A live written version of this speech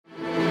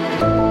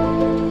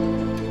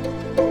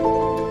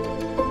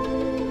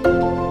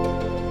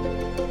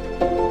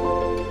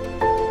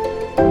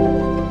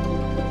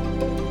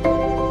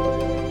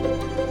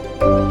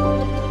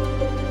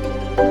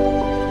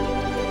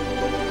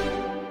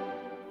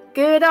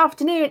Good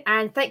afternoon,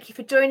 and thank you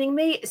for joining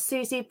me,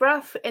 Susie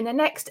Bruff, in the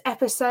next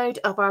episode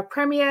of our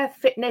Premier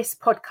Fitness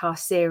podcast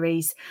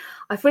series.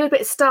 I feel a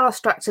bit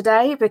starstruck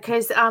today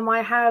because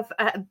I have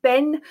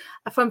Ben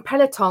from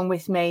Peloton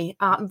with me.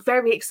 I'm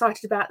very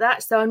excited about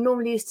that. So I'm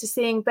normally used to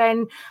seeing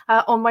Ben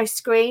on my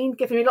screen,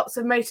 giving me lots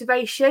of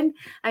motivation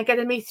and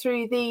getting me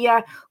through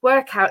the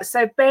workout.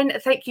 So Ben,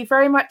 thank you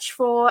very much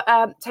for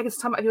taking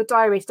some time out of your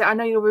diary today. I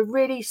know you're a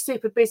really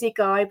super busy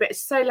guy, but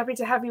it's so lovely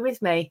to have you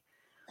with me.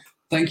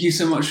 Thank you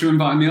so much for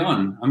inviting me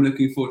on. I'm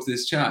looking forward to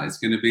this chat. It's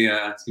going to be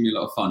a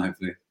lot of fun,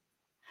 hopefully.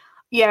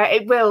 Yeah,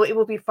 it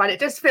will be fun. It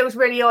just feels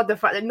really odd, the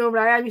fact that normally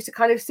I am used to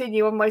kind of seeing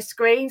you on my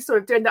screen, sort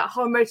of doing that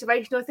whole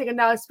motivational thing, and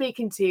now I'm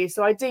speaking to you.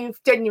 So I do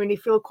genuinely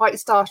feel quite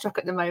starstruck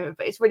at the moment,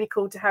 but it's really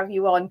cool to have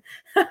you on.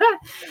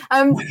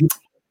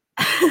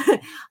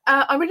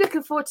 I'm really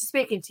looking forward to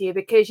speaking to you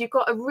because you've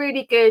got a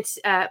really good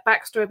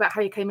backstory about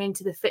how you came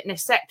into the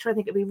fitness sector. I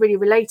think it'll be really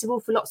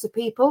relatable for lots of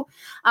people.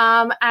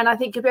 And I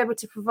think you'll be able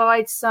to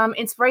provide some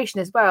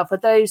inspiration as well for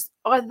those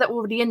either that are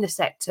already in the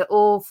sector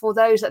or for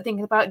those that are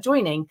thinking about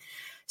joining.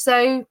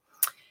 So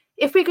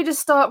if we could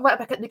just start right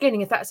back at the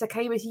beginning, if that's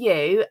okay with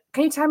you,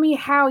 can you tell me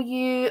how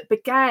you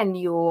began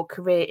your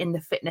career in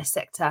the fitness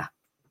sector?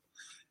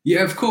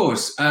 Yeah, of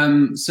course.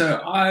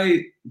 So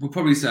I will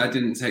probably say I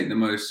didn't take the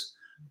most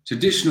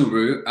traditional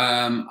route.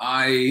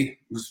 I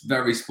was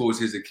very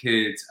sporty as a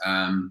kid.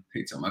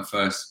 Picked up my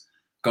first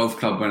golf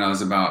club when I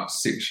was about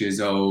 6 years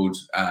old.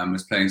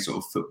 Was playing sort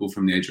of football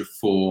from the age of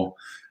 4.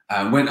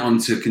 Went on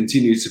to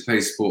continue to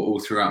play sport all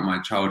throughout my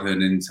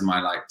childhood into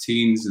my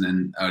teens and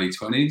then early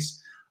 20s.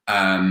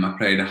 I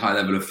played a high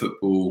level of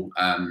football.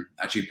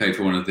 Actually played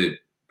for one of the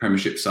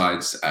Premiership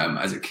sides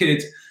as a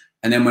kid,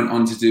 and then went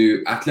on to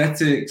do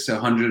athletics, so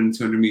 100 and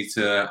 200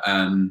 meter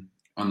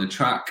on the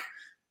track.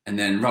 And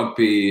then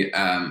rugby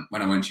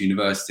when I went to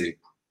university.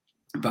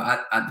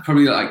 But at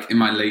probably in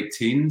my late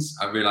teens,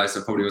 I realized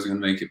I probably wasn't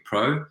going to make it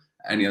pro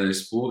any other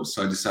sports.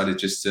 So I decided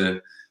just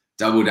to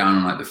double down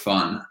on the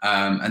fun.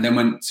 And then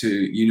went to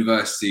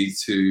university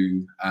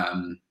to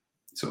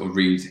sort of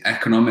read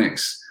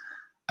economics.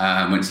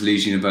 Went to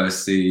Leeds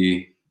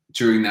University.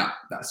 During that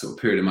sort of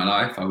period of my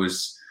life, I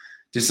was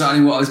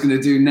deciding what I was going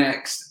to do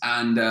next,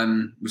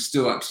 and was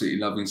still absolutely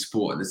loving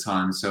sport at the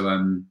time. So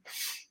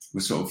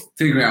was sort of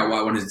figuring out what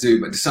I wanted to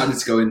do, but decided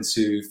to go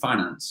into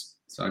finance.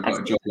 So I got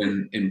a job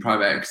in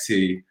private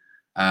equity.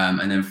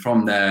 And then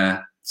from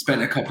there,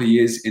 spent a couple of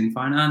years in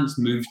finance,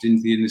 moved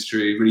into the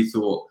industry, really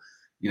thought,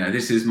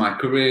 this is my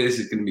career, this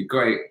is going to be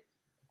great.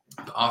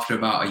 But after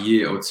about a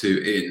year or two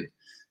in,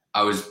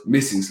 I was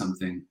missing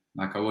something.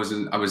 I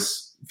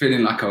was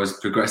feeling like I was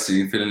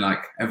progressing, feeling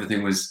like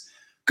everything was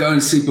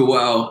going super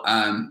well.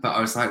 But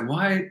I was like,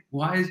 why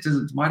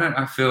don't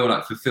I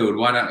feel fulfilled?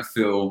 Why don't I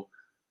feel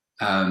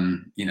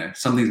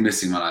something's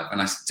missing in my life?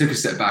 And I took a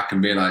step back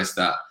and realized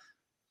that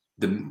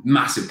the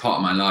massive part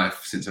of my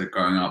life since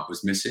growing up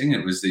was missing.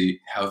 It was the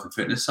health and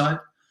fitness side.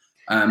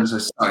 So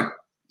I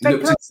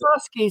can I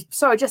ask you,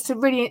 sorry, just to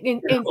really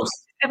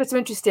ever so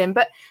interesting,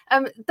 but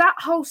that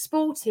whole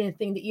sporting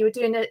thing that you were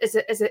doing as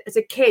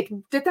a kid,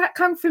 did that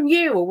come from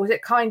you, or was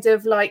it kind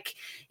of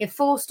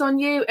enforced on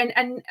you?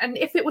 And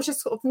if it was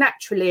just sort of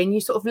naturally and you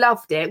sort of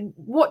loved it,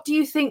 what do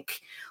you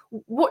think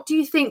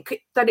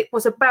that it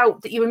was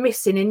about that you were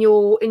missing in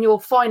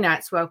your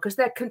finance world? Because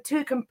they're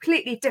two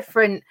completely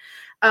different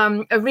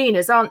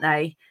arenas, aren't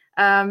they?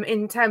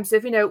 In terms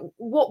of,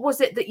 what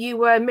was it that you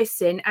were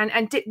missing, and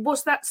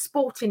was that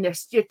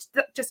sportiness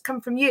just come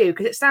from you?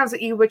 Because it sounds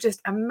like you were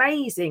just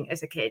amazing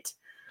as a kid.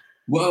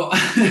 Well,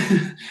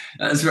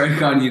 that's very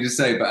kind of you to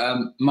say,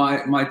 but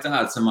my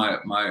dad, so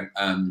my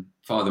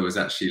father was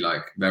actually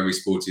very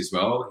sporty as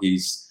well.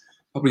 He's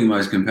probably the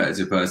most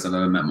competitive person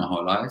I've ever met my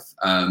whole life.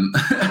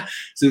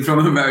 So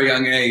from a very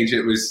young age,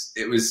 it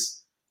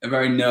was a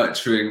very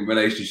nurturing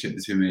relationship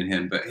between me and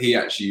him. But he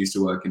actually used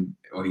to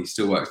he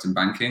still works in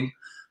banking.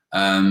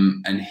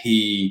 And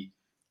he,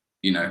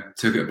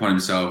 took it upon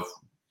himself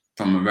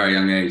from a very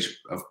young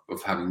age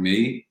of having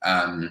me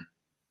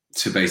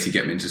to basically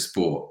get me into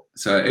sport.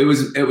 So it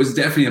was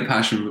definitely a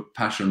passion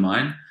of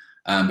mine,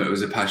 but it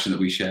was a passion that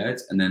we shared.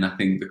 And then I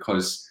think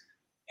because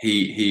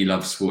he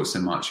loves sports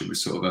so much, it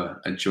was sort of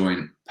a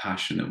joint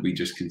passion that we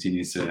just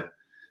continued to.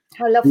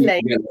 How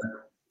lovely.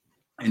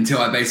 Until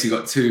I basically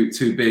got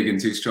too big and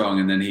too strong,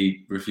 and then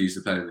he refused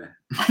to play with me.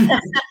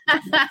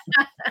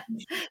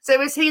 So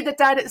was he the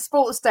dad at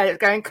sports day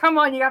going, come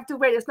on, you have to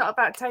win, it's not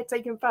about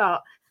taking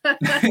part?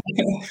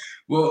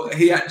 Well,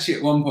 he actually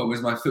at one point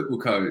was my football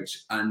coach,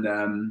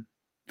 and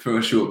for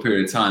a short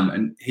period of time,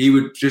 and he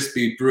would just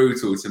be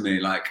brutal to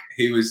me.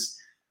 He was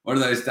one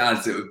of those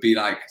dads that would be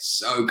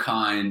so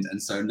kind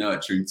and so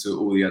nurturing to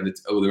all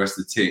the rest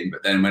of the team.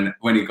 But then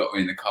when he got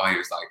me in the car, he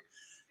was like,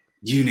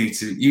 you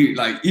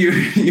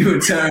were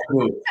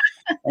terrible.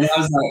 And I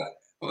was like,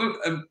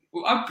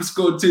 well, I've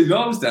scored 2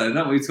 goals, Dad. I don't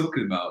know what you're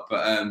talking about.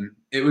 But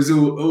it was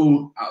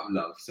all out of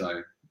love.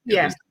 So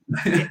yeah,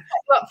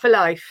 up for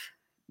life.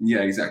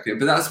 Yeah, exactly.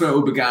 But that's where it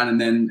all began. And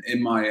then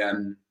in my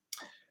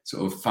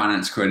sort of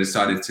finance career,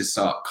 decided to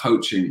start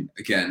coaching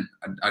again.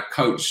 I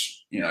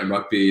coached,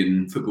 rugby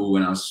and football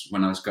when I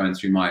was going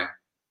through my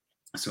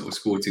sort of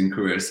sporting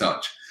career as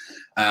such.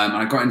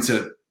 I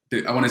wanted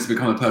to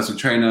become a personal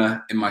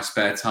trainer in my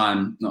spare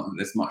time. Not that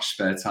there's much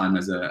spare time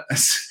as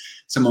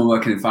someone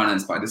working in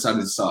finance, but I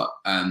decided to start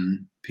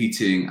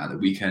PTing at the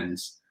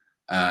weekends.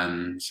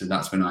 So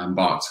that's when I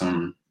embarked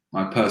on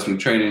my personal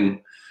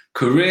training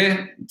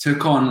career.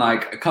 Took on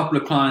like a couple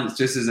of clients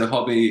just as a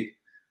hobby.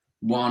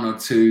 1 or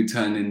 2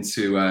 turned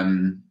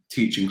into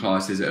teaching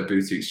classes at a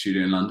boutique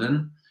studio in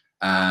London.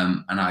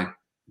 And I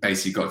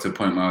basically got to a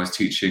point where I was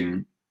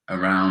teaching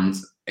around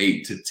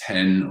 8 to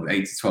 10 or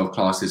 8 to 12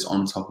 classes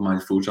on top of my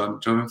full-time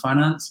job in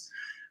finance,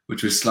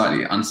 which was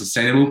slightly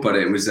unsustainable, but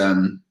it was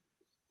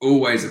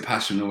always a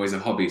passion, always a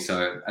hobby.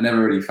 So I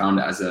never really found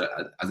it as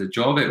a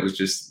job. It was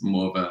just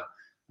more of a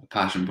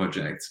passion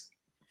project.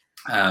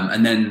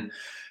 And then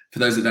for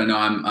those that don't know,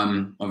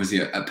 I'm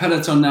obviously at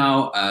Peloton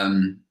now.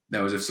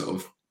 There was a sort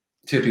of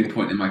tipping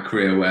point in my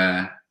career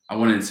where I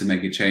wanted to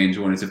make a change.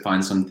 I wanted to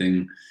find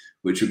something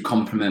which would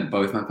complement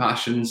both my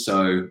passions,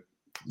 so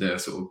the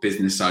sort of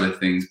business side of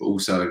things, but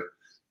also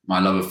my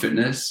love of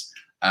fitness.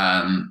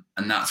 And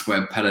that's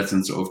where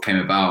Peloton sort of came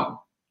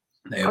about.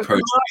 They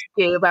approached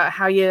me. You about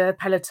how your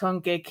Peloton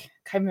gig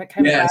came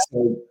about.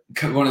 So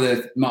one of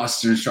the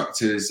master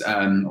instructors,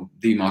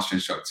 the master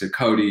instructor,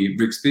 Cody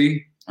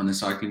Rigsby on the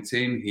cycling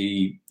team,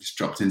 he just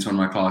dropped into one of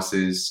my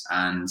classes,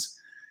 and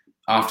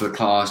after the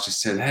class just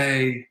said,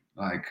 "Hey,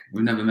 like,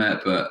 we've never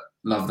met, but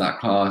love that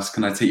class.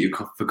 Can I take you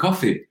for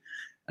coffee?"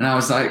 And I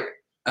was like,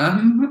 I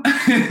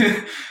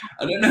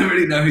don't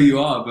really know who you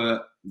are,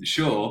 but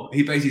sure.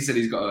 He basically said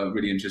he's got a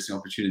really interesting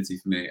opportunity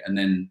for me. And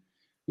then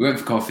we went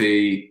for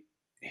coffee.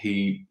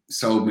 He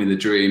sold me the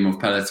dream of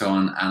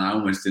Peloton, and I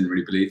almost didn't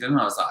really believe him.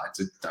 I was like, I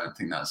just don't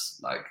think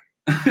that's like,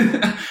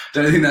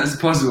 don't think that's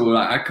possible.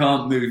 Like, I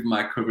can't move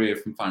my career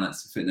from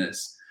finance to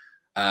fitness.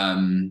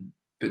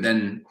 But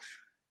then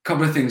a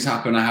couple of things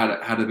happened. I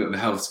had a bit of a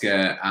health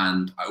scare,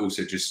 and I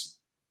also just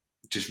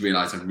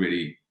realized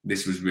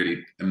this was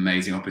really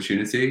amazing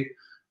opportunity.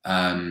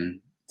 So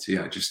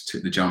yeah, I just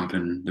took the jump,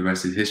 and the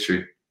rest is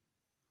history.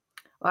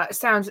 Well, it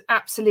sounds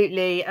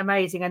absolutely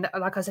amazing. And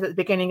like I said at the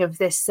beginning of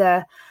this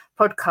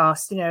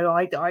podcast,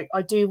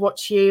 I do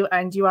watch you,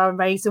 and you are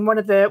amazing. One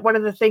of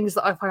the things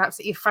that I find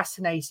absolutely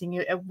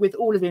fascinating with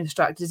all of the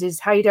instructors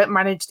is how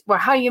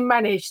you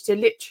manage to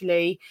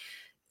literally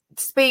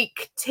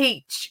speak,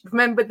 teach,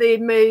 remember the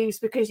moves,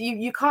 because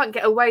you can't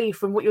get away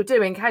from what you're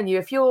doing, can you?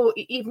 If you're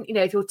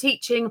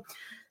teaching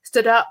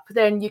stood up,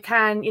 then you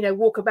can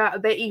walk about a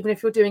bit, even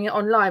if you're doing it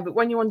online. But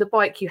when you're on the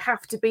bike, you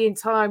have to be in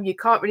time. You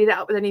can't really let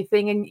up with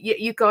anything, and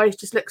you guys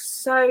just look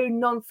so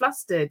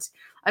non-flustered.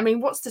 I mean,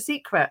 what's the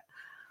secret?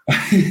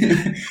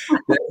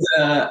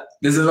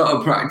 There's a lot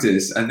of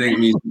practice. I think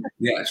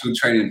the actual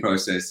training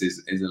process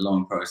is a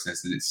long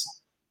process, and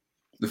it's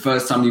the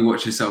first time you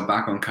watch yourself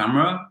back on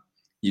camera,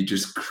 you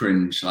just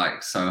cringe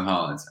like so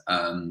hard.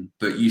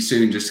 But you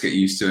soon just get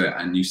used to it,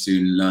 and you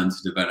soon learn to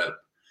develop.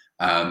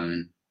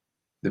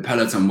 The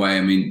Peloton way,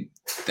 I mean,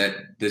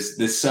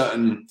 there's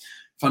certain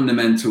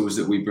fundamentals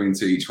that we bring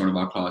to each one of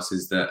our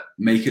classes that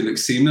make it look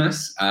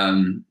seamless.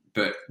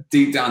 But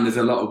deep down, there's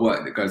a lot of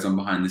work that goes on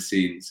behind the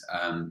scenes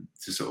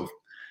to sort of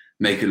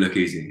make it look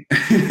easy,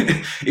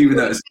 even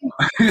though it's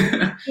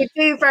not. You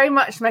do very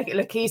much make it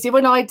look easy.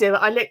 When I do it,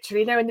 I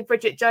literally in the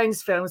Bridget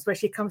Jones films where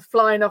she comes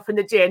flying off in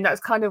the gym, that's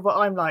kind of what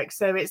I'm like.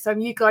 So it's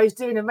you guys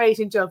do an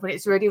amazing job, and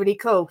it's really, really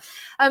cool.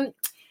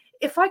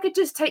 If I could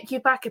just take you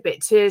back a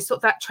bit to sort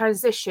of that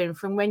transition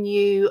from when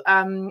you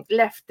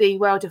left the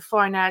world of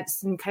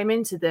finance and came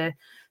into the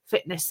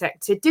fitness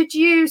sector, did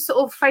you sort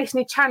of face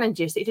any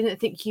challenges that you didn't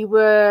think you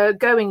were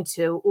going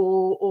to,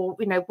 or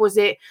was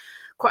it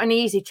quite an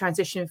easy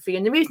transition for you?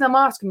 And the reason I'm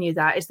asking you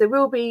that is there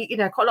will be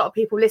quite a lot of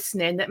people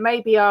listening that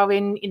maybe are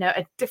in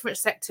a different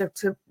sector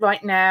to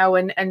right now,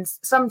 and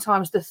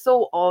sometimes the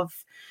thought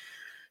of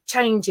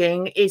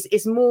changing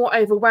is more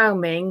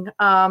overwhelming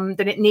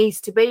than it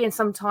needs to be, and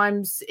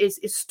sometimes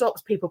it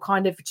stops people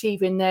kind of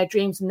achieving their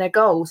dreams and their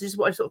goals. I just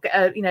want to sort of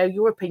get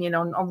your opinion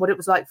on what it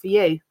was like for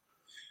you.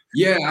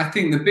 Yeah, I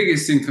think the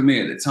biggest thing for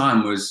me at the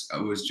time was I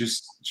was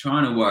just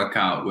trying to work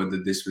out whether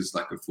this was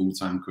like a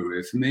full-time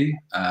career for me.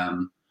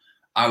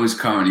 I was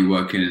currently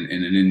working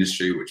in an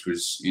industry which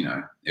was,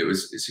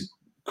 it's a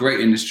great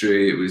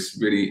industry.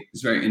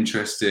 It's very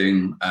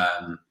interesting.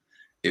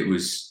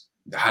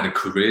 Had a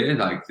career,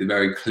 like the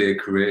very clear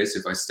career. So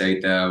if I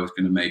stayed there, I was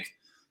going to make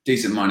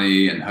decent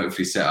money and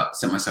hopefully set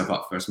myself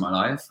up for the rest of my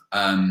life.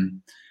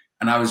 And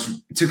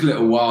it took a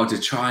little while to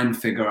try and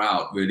figure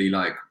out really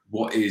like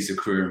what is a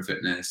career in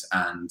fitness,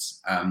 and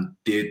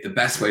the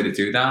best way to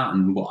do that.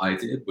 And what I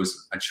did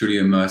was I truly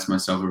immersed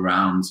myself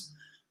around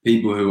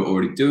people who were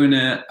already doing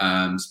it.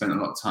 Spent a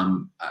lot of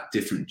time at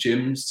different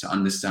gyms to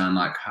understand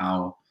like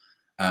how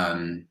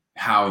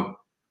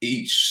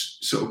each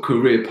sort of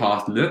career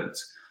path looked.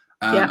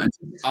 And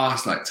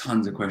asked like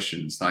tons of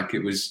questions. Like I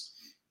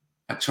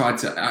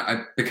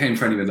became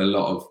friendly with a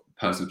lot of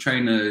personal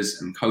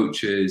trainers and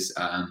coaches.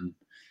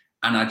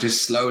 And I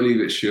just slowly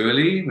but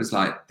surely was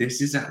like,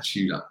 this is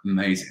actually like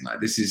amazing. Like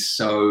this is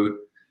so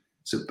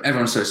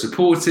everyone's so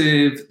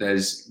supportive.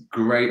 There's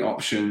great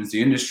options.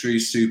 The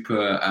industry's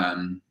super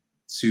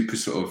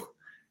sort of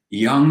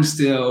young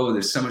still.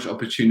 There's so much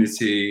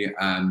opportunity.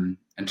 And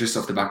just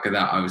off the back of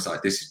that, I was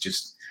like, this is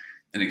just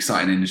an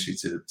exciting industry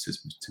to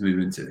move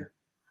into.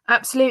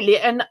 Absolutely.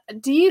 And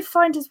do you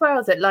find as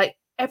well that like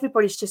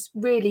everybody's just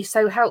really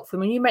so helpful?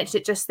 I mean, you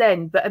mentioned it just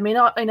then, but I mean,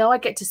 I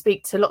get to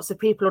speak to lots of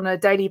people on a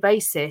daily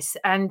basis,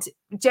 and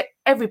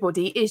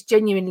everybody is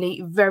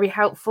genuinely very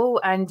helpful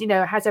and, you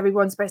know, has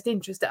everyone's best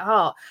interest at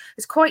heart.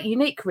 It's quite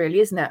unique, really,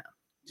 isn't it?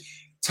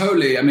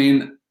 Totally. I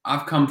mean,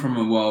 I've come from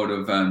a world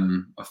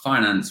of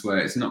finance where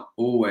it's not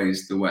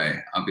always the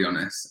way, I'll be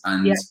honest.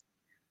 And yeah.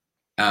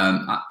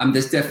 And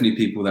there's definitely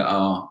people that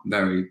are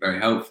very, very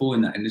helpful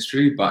in that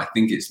industry, but I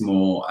think it's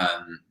more,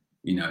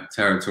 you know,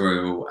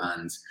 territorial.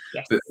 And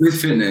yes. But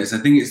with fitness, I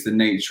think it's the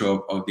nature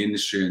of the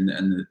industry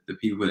and the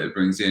people that it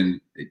brings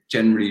in. It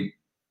generally,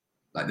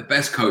 like the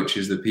best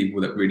coaches, the people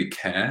that really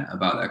care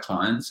about their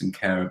clients and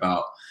care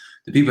about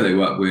the people they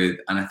work with.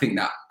 And I think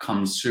that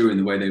comes through in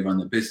the way they run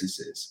their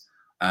businesses.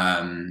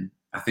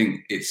 I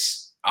think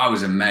I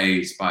was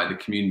amazed by the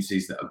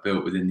communities that are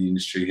built within the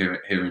industry here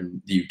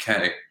in the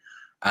UK.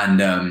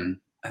 And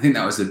I think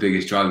that was the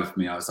biggest driver for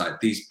me. I was like,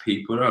 these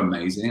people are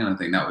amazing. And I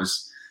think that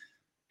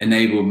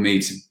enabled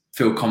me to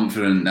feel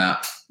confident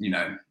that, you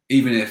know,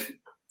 even if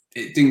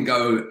it didn't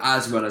go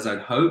as well as I'd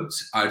hoped,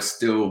 I'd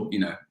still, you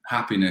know,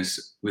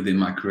 happiness within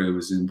my career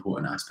was an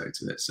important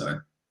aspect of it.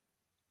 So.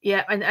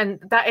 Yeah, and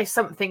that is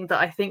something that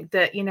I think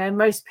that, you know,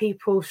 most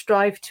people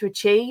strive to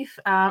achieve.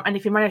 And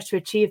if you manage to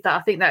achieve that,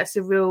 I think that's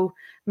a real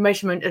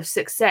measurement of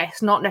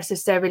success, not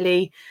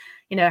necessarily,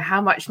 you know,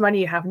 how much money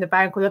you have in the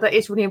bank, although that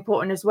is really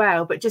important as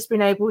well. But just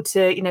being able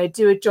to, you know,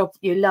 do a job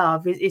that you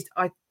love is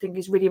I think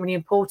is really, really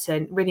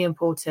important, really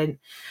important.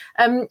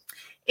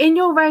 In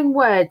your own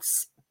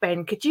words,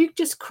 Ben, could you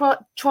just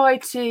try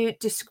to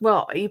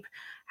describe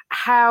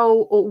how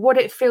or what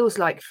it feels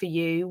like for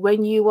you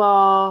when you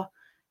are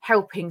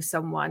helping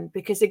someone?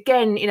 Because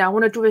again, you know, I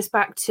want to draw this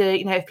back to,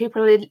 you know, if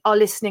people are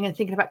listening and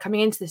thinking about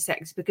coming into the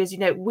sector, because, you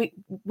know, we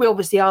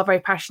obviously are very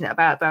passionate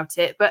about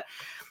it, but,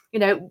 you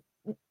know,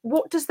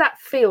 what does that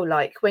feel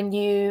like when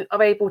you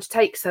are able to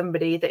take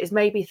somebody that is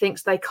maybe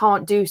thinks they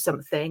can't do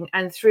something,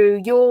 and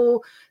through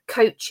your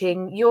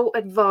coaching, your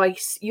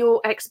advice,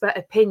 your expert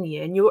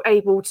opinion, you're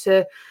able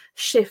to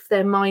shift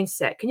their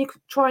mindset? Can you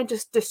try and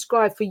just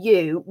describe for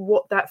you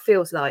what that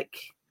feels like?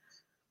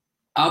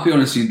 I'll be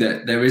honest with you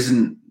that there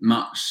isn't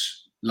much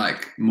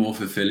like more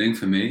fulfilling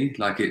for me.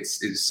 Like it's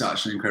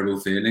such an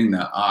incredible feeling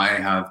that I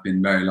have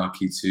been very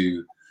lucky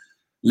to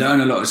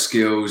learn a lot of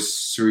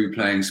skills through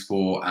playing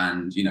sport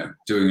and, you know,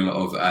 doing a lot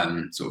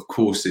of sort of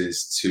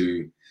courses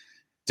to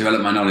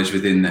develop my knowledge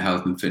within the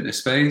health and fitness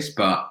space.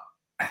 But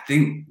I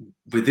think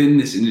within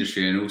this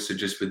industry and also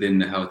just within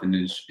the health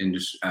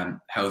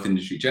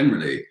industry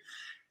generally,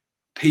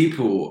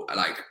 people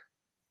like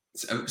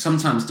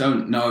sometimes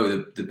don't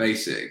know the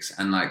basics,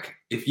 and like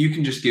if you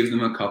can just give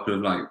them a couple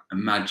of like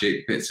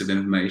magic bits of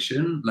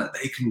information, like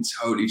they can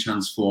totally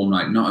transform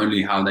like not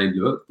only how they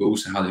look but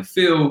also how they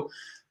feel,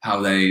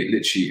 how they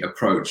literally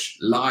approach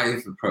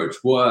life, approach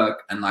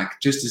work, and like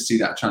just to see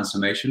that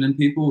transformation in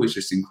people is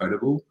just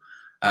incredible.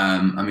 I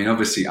mean,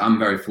 obviously I'm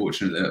very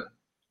fortunate that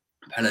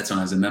Peloton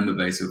has a member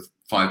base of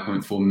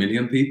 5.4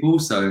 million people,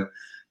 so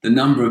the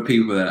number of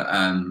people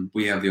that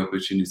we have the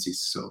opportunity to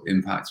sort of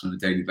impact on a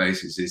daily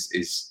basis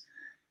is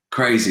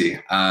crazy.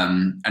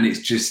 And it's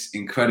just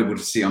incredible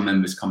to see our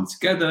members come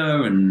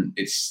together, and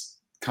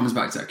comes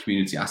back to that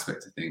community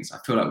aspect of things. I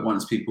feel like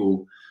once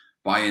people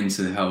buy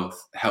into the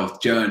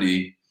health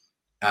journey,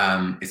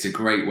 it's a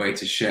great way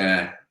to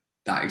share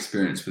that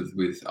experience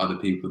with other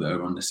people that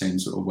are on the same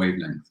sort of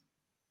wavelength.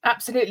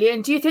 Absolutely.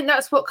 And do you think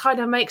that's what kind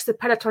of makes the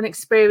Peloton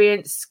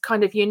experience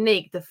kind of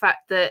unique? The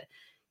fact that,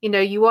 you know,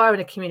 you are in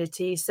a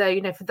community. So,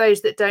 you know, for those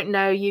that don't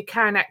know, you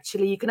can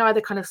either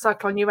kind of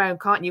cycle on your own,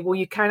 can't you? Or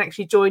you can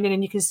actually join in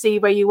and you can see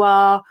where you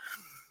are,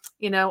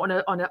 you know, on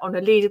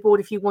a leaderboard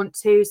if you want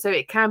to. So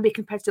it can be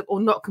competitive or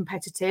not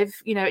competitive.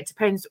 You know, it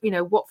depends, you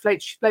know, what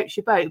floats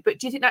your boat. But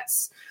do you think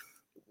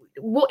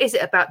what is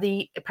it about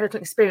the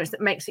Peloton experience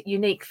that makes it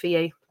unique for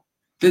you?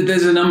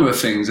 There's a number of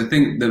things. I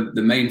think the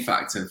main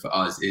factor for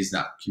us is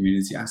that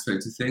community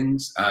aspect of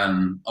things.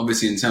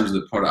 Obviously, in terms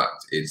of the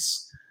product,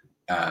 it's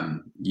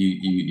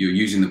you're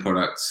using the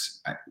product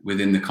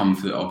within the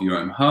comfort of your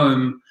own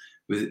home,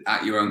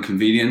 at your own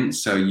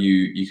convenience. So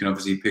you can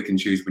obviously pick and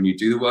choose when you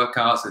do the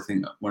workouts. I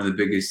think one of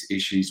the biggest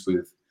issues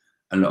with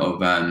a lot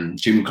of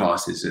gym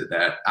classes is that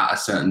they're at a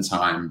certain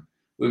time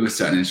with a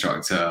certain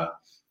instructor.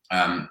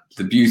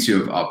 The beauty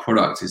of our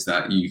product is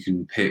that you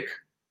can pick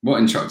what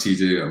instructor you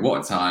do at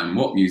what time,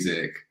 what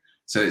music.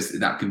 So it's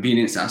that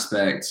convenience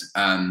aspect.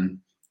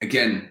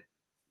 Again,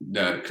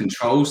 the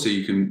control, so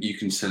you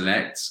can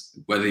select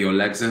whether your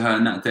legs are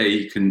hurting that day.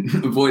 You can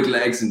avoid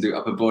legs and do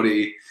upper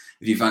body.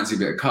 If you fancy a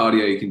bit of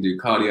cardio, you can do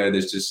cardio.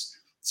 There's just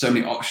so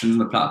many options on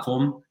the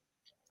platform.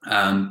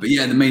 But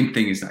yeah, the main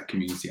thing is that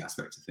community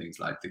aspect of things.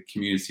 Like the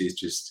community is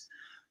just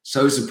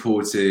so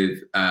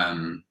supportive,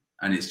 and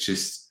it's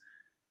just,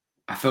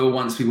 I feel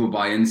once people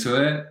buy into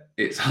it,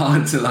 it's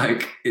hard to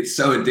like, it's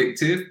so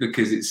addictive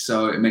because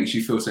it makes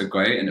you feel so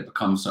great and it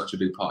becomes such a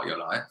big part of your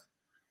life.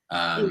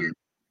 Yeah,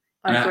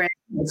 I agree.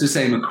 It's the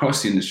same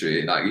across the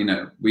industry. Like, you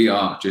know, we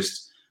are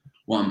just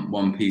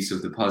one piece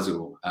of the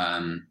puzzle.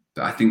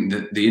 But I think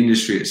that the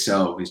industry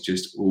itself is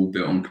just all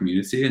built on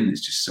community, and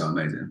it's just so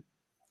amazing.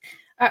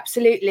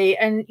 Absolutely.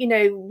 And you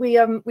know,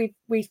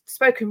 we've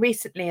spoken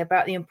recently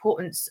about the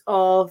importance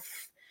of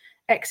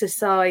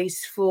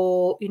exercise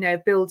for, you know,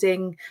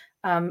 building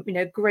you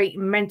know, great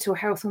mental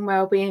health and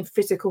well-being,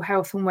 physical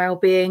health and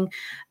well-being.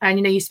 And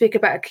you know, you speak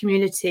about a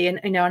community, and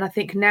you know, and I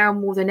think now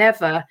more than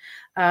ever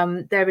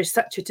there is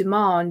such a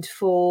demand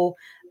for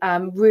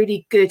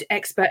really good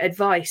expert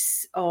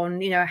advice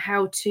on, you know,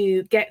 how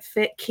to get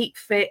fit, keep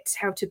fit,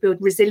 how to build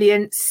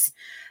resilience.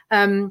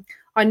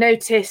 I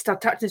noticed, I'll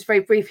touch on this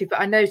very briefly, but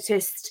I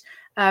noticed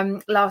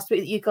last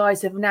week that you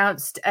guys have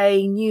announced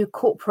a new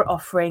corporate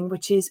offering,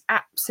 which is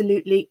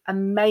absolutely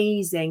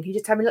amazing. Can you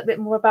just tell me a little bit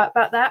more about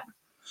that?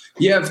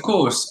 Yeah, of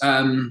course.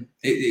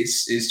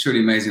 It's truly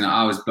amazing.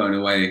 I was blown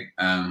away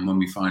when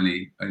we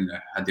finally, you know,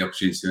 had the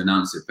opportunity to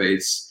announce it. But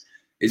it's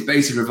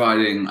basically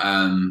providing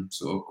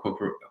sort of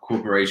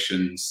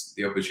corporations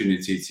the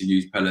opportunity to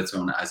use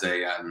Peloton as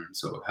a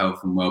sort of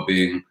health and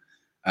well-being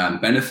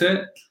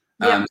benefit.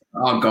 Yeah.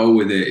 Our goal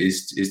with it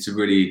is to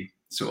really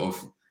sort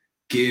of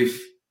give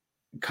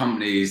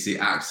companies the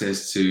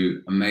access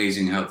to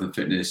amazing health and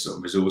fitness sort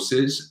of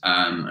resources,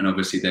 and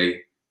obviously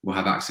they will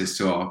have access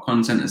to our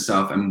content and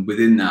stuff. And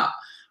within that,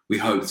 we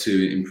hope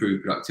to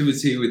improve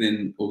productivity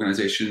within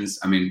organizations.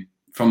 I mean,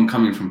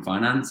 coming from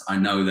finance, I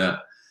know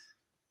that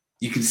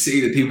you can see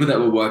the people that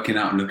were working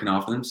out and looking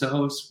after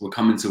themselves were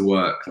coming to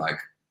work like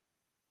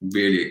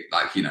really,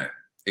 like, you know,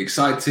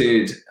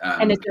 excited,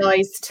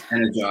 energized.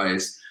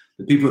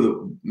 The people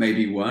that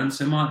maybe weren't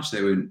so much,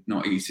 they were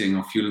not eating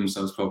or fueling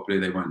themselves properly,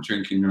 they weren't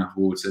drinking enough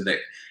water,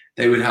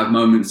 they would have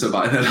moments of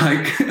either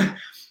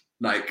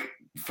like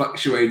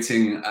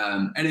fluctuating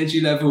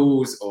energy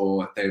levels,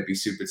 or they would be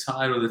super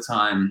tired all the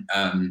time.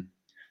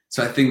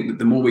 So I think that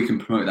the more we can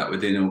promote that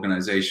within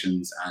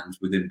organizations and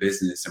within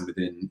business and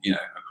within, you know,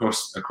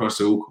 across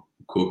all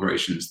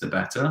corporations, the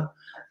better.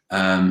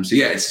 So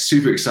yeah, it's a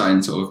super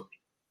exciting sort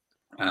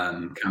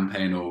of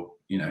campaign, or,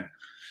 you know,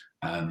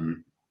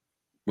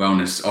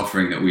 wellness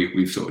offering that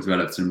we've sort of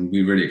developed, and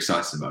we're really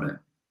excited about it.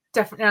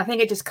 Definitely. I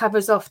think it just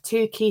covers off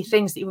two key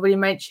things that you already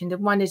mentioned.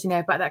 And one is, you know,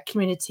 about that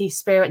community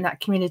spirit and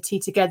that community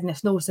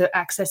togetherness, and also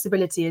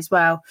accessibility as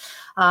well.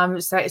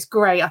 So it's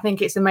great. I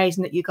think it's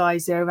amazing that you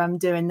guys are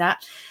doing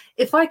that.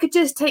 If I could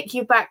just take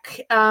you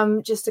back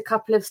just a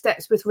couple of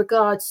steps with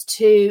regards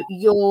to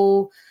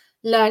your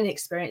learning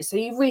experience. So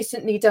you've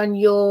recently done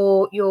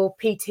your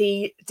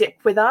PT dip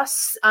with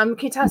us. Can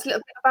you tell us a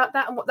little bit about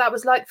that and what that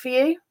was like for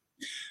you?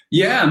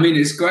 Yeah, I mean,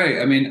 it's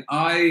great. I mean,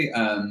 I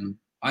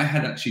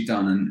had actually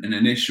done an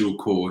initial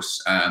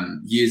course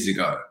years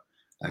ago,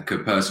 like a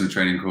personal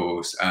training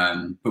course.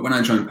 But when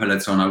I joined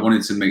Peloton, I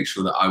wanted to make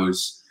sure that I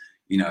was,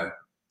 you know,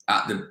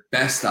 at the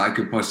best that I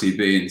could possibly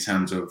be in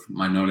terms of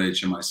my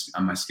knowledge and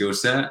my skill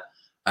set.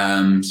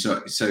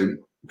 So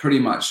pretty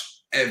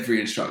much every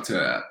instructor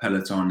at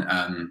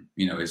Peloton,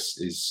 you know,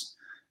 is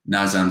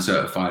NASM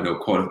certified or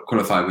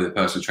qualified with a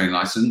personal training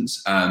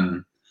license.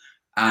 And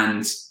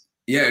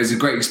yeah, it was a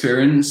great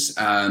experience.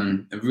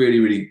 A really,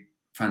 really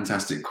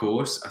fantastic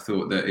course. I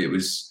thought that it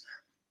was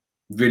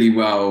really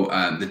well,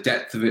 the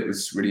depth of it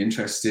was really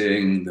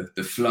interesting,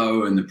 the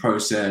flow and the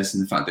process,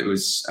 and the fact that it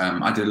was,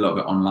 I did a lot of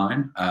it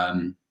online.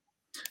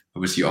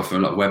 Obviously you offer a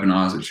lot of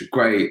webinars, which are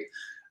great.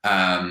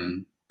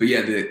 But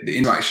yeah, the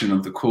interaction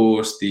of the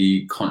course,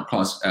 the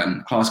class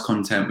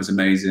content was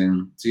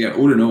amazing. So yeah,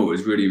 all in all, it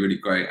was really, really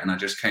great. And I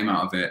just came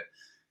out of it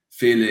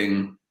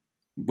feeling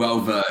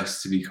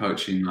well-versed to be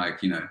coaching,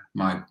 like, you know,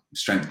 my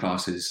strength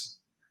classes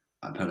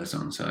at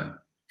Peloton. So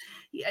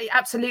yeah,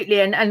 absolutely.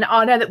 And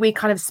I know that we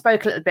kind of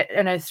spoke a little bit,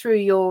 you know, through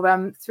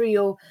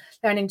your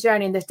learning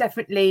journey, and there's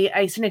definitely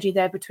a synergy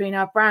there between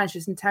our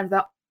branches in terms of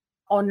that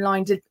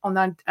online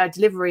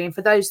delivery. And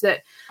for those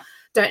that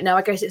don't know,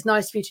 I guess it's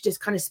nice for you to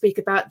just kind of speak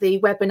about the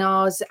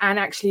webinars and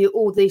actually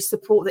all the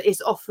support that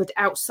is offered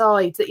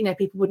outside that, you know,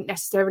 people wouldn't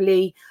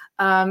necessarily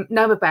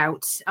know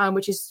about,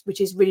 which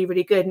is really,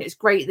 really good. And it's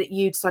great that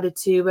you decided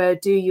to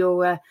do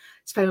your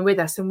diploma with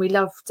us, and we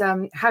loved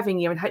having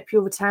you, and hope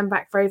you'll return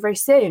back very, very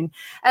soon.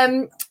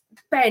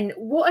 Ben,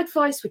 what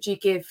advice would you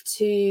give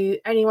to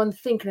anyone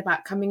thinking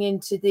about coming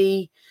into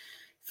the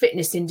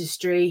fitness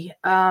industry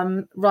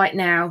right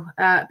now,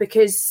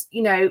 because,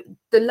 you know,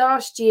 the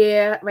last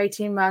year or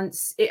 18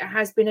 months, it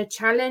has been a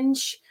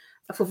challenge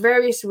for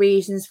various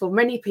reasons for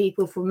many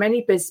people, for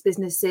many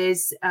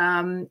businesses,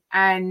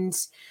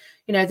 and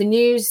you know, the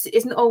news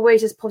isn't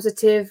always as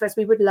positive as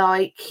we would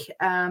like,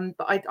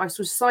 but I sort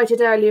of cited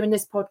earlier in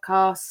this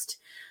podcast,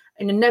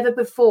 and never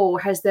before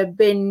has there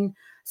been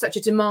such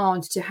a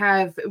demand to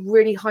have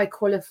really high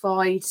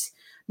qualified,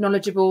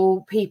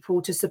 knowledgeable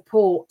people to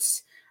support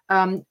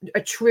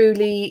a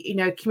truly,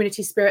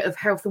 community spirit of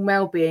health and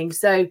well-being.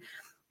 So,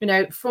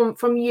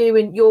 from you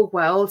in your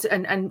world,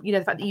 and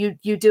the fact that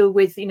you deal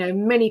with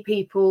many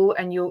people,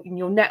 and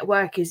your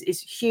network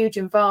is huge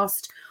and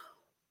vast.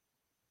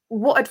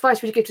 What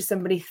advice would you give to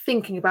somebody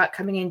thinking about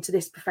coming into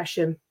this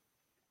profession?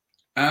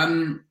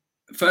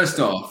 First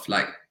off,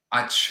 like,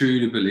 I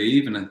truly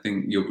believe, and I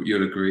think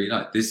you'll agree,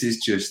 like, this is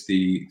just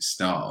the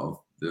start of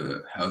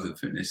the health and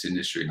fitness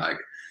industry. Like,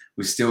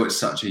 we're still at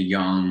such a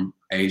young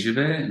age of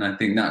it, and I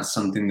think that's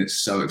something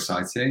that's so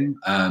exciting.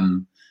 I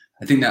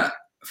think that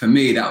for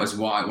me, that was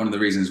one of the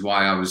reasons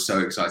why I was so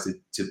excited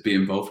to be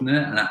involved in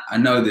it. And I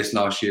know this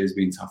last year has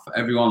been tough for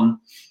everyone,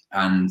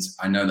 and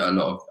I know that a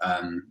lot of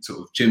sort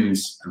of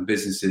gyms and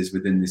businesses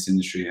within this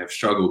industry have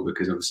struggled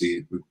because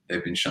obviously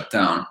they've been shut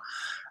down.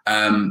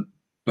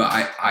 But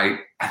I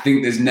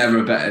think there's never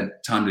a better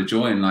time to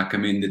join. Like, I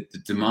mean, the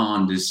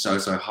demand is so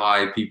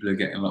high. People are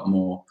getting a lot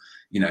more,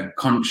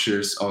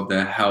 conscious of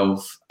their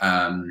health.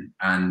 And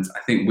I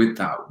think with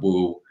that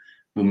will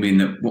mean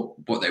that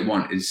what they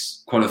want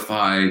is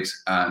qualified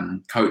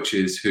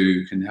coaches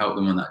who can help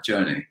them on that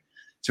journey.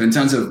 So in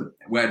terms of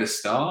where to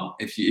start,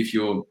 if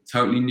you're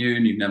totally new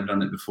and you've never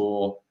done it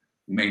before,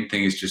 the main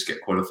thing is just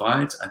get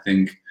qualified. I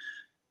think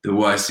the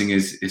worst thing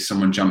is if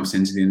someone jumps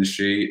into the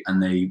industry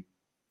and they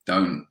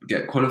don't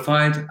get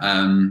qualified,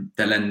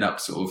 they'll end up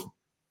sort of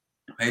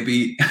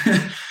maybe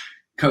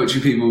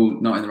coaching people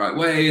not in the right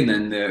way, and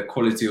then the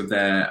quality of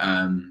their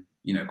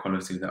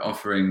quality of their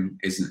offering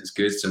isn't as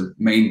good. So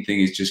main thing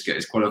is just get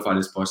as qualified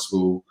as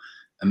possible,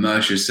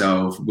 immerse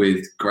yourself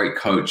with great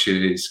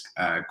coaches,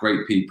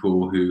 great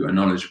people who are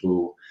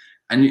knowledgeable,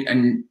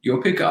 and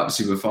you'll pick it up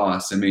super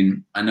fast. I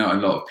mean, I know a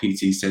lot of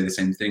PTs say the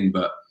same thing,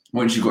 but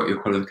once you've got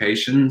your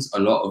qualifications, a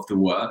lot of the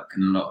work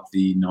and a lot of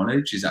the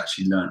knowledge is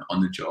actually learned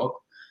on the job.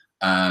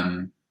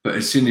 But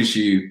as soon as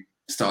you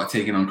start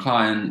taking on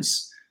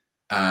clients,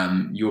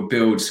 you'll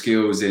build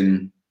skills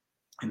in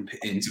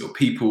sort of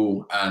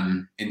people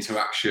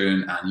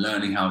interaction and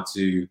learning how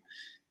to,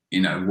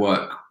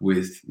 work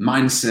with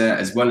mindset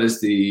as well as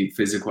the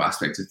physical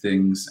aspect of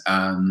things.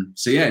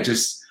 So yeah,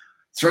 just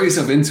throw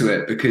yourself into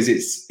it, because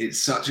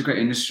it's such a great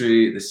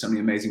industry. There's so many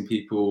amazing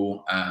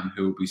people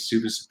who will be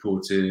super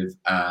supportive,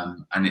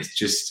 and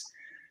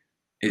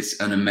it's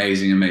an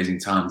amazing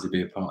time to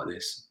be a part of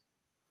this.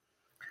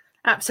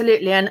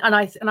 Absolutely, and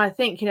I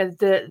think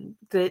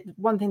the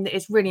one thing that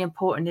is really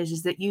important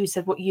is that you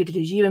said what you did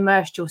is you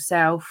immersed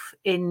yourself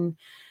in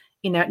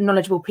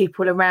knowledgeable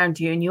people around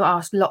you, and you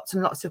asked lots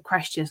and lots of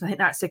questions. I think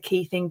that's a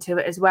key thing to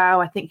it as well.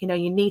 I think you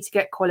need to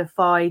get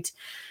qualified.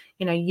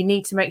 You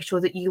need to make sure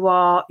that you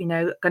are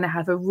going to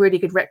have a really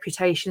good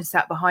reputation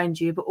sat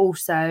behind you, but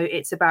also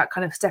it's about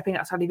kind of stepping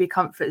outside of your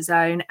comfort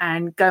zone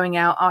and going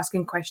out,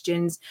 asking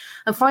questions,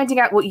 and finding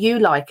out what you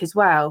like as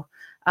well.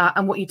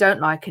 And what you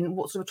don't like, and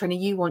what sort of trainer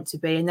you want to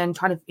be, and then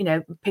trying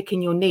to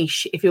picking your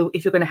niche if you're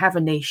going to have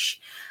a niche.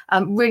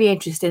 Really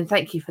interesting.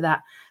 Thank you for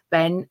that,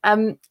 Ben.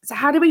 So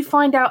how do we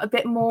find out a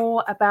bit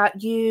more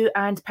about you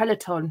and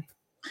Peloton?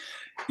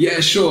 Yeah,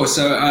 sure.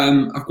 So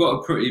I've got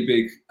a pretty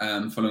big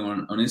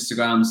following on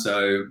Instagram.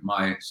 So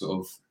my sort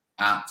of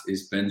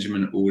is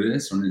Benjamin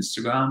Aldis on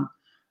Instagram.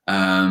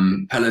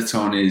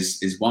 Peloton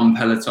is One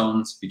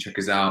Peloton. So if you check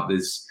us out,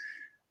 there's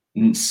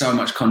so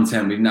much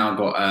content. We've now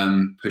got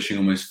pushing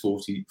almost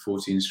 40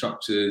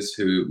 instructors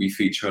who we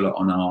feature a lot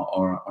on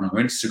our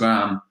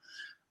Instagram.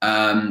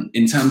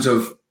 In terms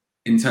of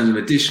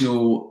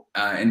additional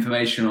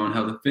information on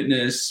health and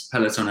fitness,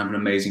 Peloton have an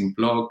amazing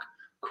blog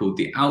called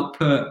The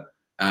Output,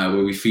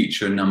 where we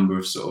feature a number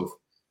of sort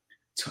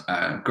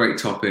of great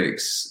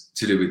topics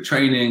to do with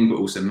training, but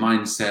also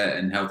mindset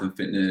and health and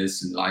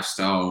fitness and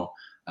lifestyle.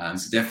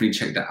 So definitely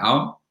check that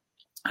out.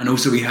 And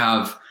also we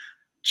have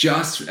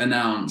just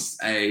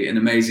announced an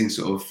amazing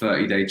sort of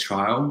 30-day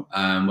trial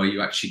where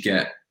you actually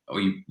get, or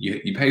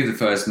you pay the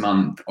first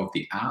month of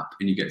the app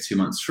and you get 2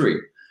 months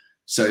free.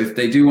 So if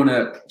they do want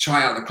to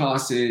try out the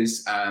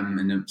classes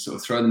and sort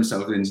of throw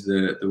themselves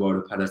into the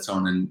world of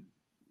Peloton and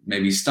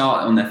maybe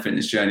start on their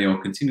fitness journey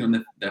or continue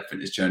on their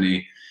fitness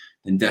journey,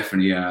 then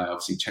definitely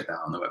obviously check that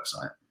out on the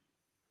website.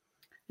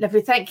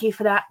 Lovely. Thank you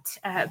for that,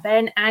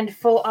 Ben. And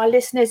for our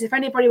listeners, if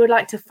anybody would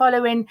like to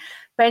follow in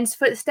Ben's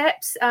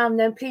footsteps,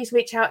 then please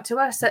reach out to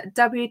us at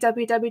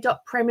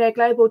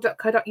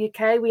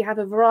www.premierglobal.co.uk. We have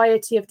a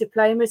variety of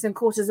diplomas and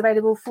courses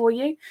available for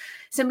you.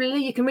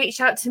 Similarly, you can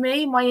reach out to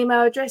me. My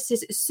email address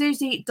is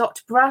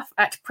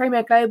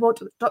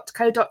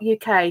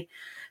susie.bruff@premierglobal.co.uk.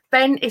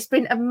 Ben, it's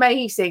been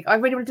amazing. I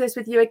really want to do this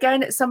with you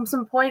again at some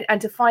point,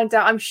 and to find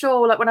out, I'm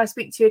sure, like when I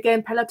speak to you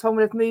again, Peloton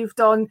will have moved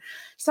on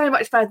so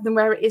much further than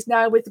where it is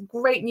now, with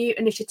great new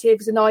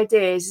initiatives and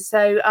ideas.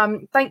 So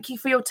thank you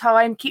for your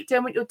time. Keep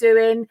doing what you're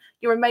doing.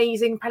 You're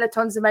amazing.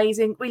 Peloton's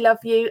amazing. We love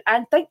you,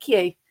 and thank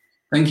you.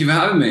 Thank you for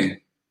having me.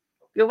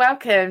 You're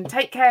welcome.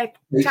 Take care.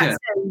 Take Chat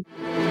care.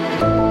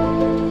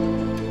 soon.